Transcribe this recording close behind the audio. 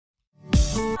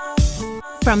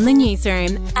From the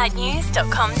newsroom at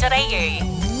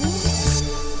news.com.au.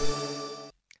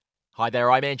 Hi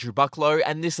there, I'm Andrew Bucklow,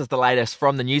 and this is the latest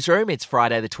from the newsroom. It's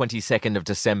Friday the 22nd of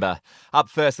December. Up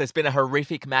first, there's been a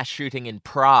horrific mass shooting in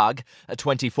Prague. A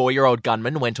 24-year-old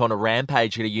gunman went on a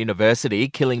rampage at a university,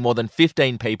 killing more than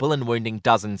 15 people and wounding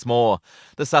dozens more.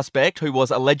 The suspect, who was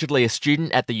allegedly a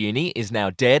student at the uni, is now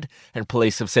dead, and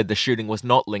police have said the shooting was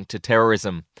not linked to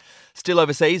terrorism. Still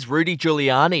overseas, Rudy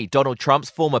Giuliani, Donald Trump's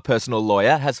former personal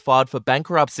lawyer, has filed for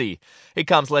bankruptcy. It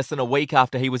comes less than a week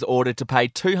after he was ordered to pay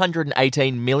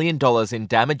 $218 million in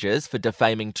damages for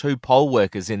defaming two poll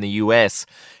workers in the US.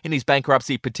 In his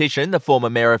bankruptcy petition, the former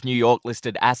mayor of New York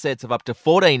listed assets of up to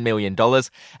 $14 million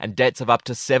and debts of up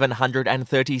to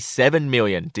 $737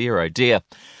 million. Dear oh dear.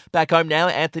 Back home now,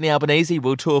 Anthony Albanese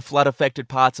will tour flood-affected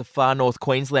parts of far north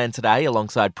Queensland today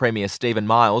alongside Premier Stephen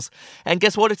Miles. And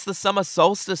guess what? It's the summer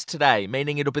solstice today,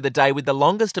 meaning it'll be the day with the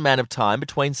longest amount of time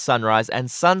between sunrise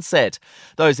and sunset.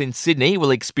 Those in Sydney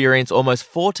will experience almost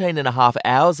 14 and a half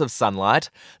hours of sunlight.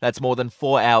 That's more than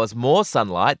 4 hours more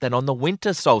sunlight than on the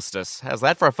winter solstice. How's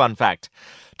that for a fun fact?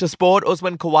 To sport,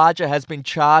 Usman Khawaja has been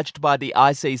charged by the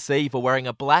ICC for wearing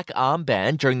a black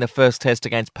armband during the first test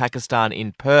against Pakistan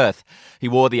in Perth. He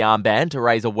wore the armband to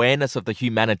raise awareness of the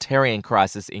humanitarian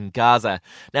crisis in Gaza.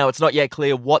 Now, it's not yet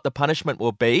clear what the punishment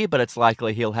will be, but it's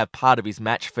likely he'll have part of his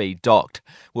match fee docked.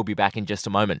 We'll be back in just a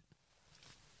moment.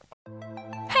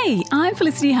 Hey, I'm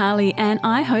Felicity Harley and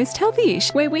I host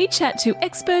Healthyish, where we chat to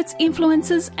experts,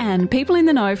 influencers and people in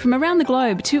the know from around the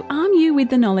globe to arm you with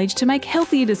the knowledge to make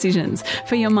healthier decisions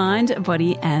for your mind,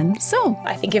 body and soul.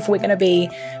 I think if we're going to be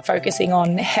focusing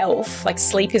on health, like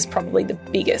sleep is probably the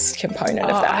biggest component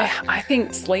of that. I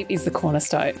think sleep is the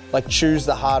cornerstone. Like choose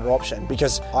the harder option,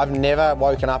 because I've never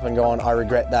woken up and gone, I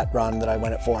regret that run that I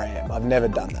went at 4 a.m. I've never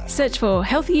done that. Search for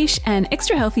Healthyish and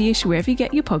Extra Healthyish wherever you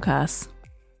get your podcasts.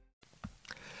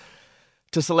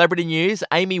 To celebrity news,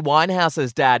 Amy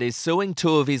Winehouse's dad is suing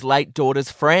two of his late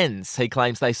daughter's friends. He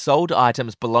claims they sold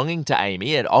items belonging to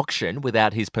Amy at auction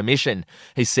without his permission.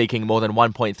 He's seeking more than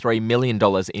 $1.3 million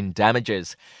in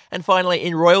damages. And finally,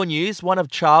 in royal news, one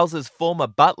of Charles's former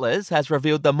butlers has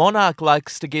revealed the monarch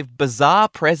likes to give bizarre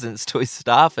presents to his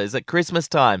staffers at Christmas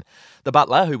time. The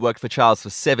butler, who worked for Charles for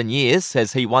 7 years,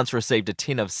 says he once received a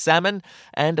tin of salmon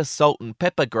and a salt and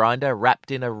pepper grinder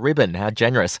wrapped in a ribbon. How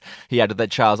generous. He added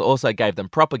that Charles also gave them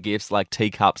proper gifts like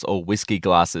teacups or whiskey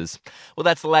glasses. Well,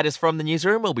 that's the latest from the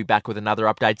newsroom. We'll be back with another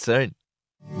update soon.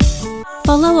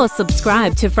 Follow or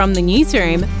subscribe to From the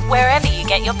Newsroom wherever you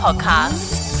get your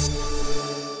podcasts.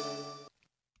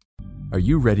 Are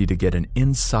you ready to get an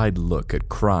inside look at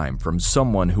crime from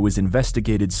someone who has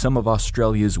investigated some of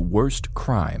Australia's worst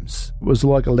crimes? It was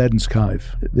like Aladdin's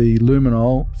cave. The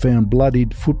luminol found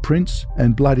bloodied footprints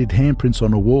and bloodied handprints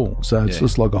on a wall, so it's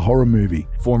just like a horror movie.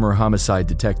 Former homicide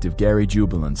detective Gary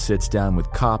Jubilant sits down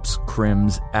with cops,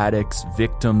 crims, addicts,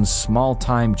 victims,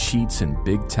 small-time cheats, and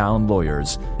big-town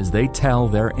lawyers as they tell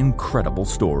their incredible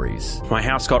stories. My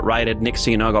house got raided. Next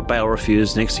thing you know, I got bail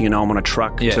refused. Next thing you know, I'm on a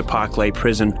truck to Parklea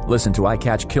Prison. Listen to I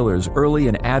Catch Killers early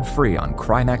and ad-free on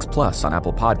Crimex Plus on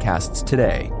Apple Podcasts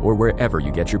today or wherever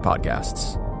you get your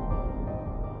podcasts.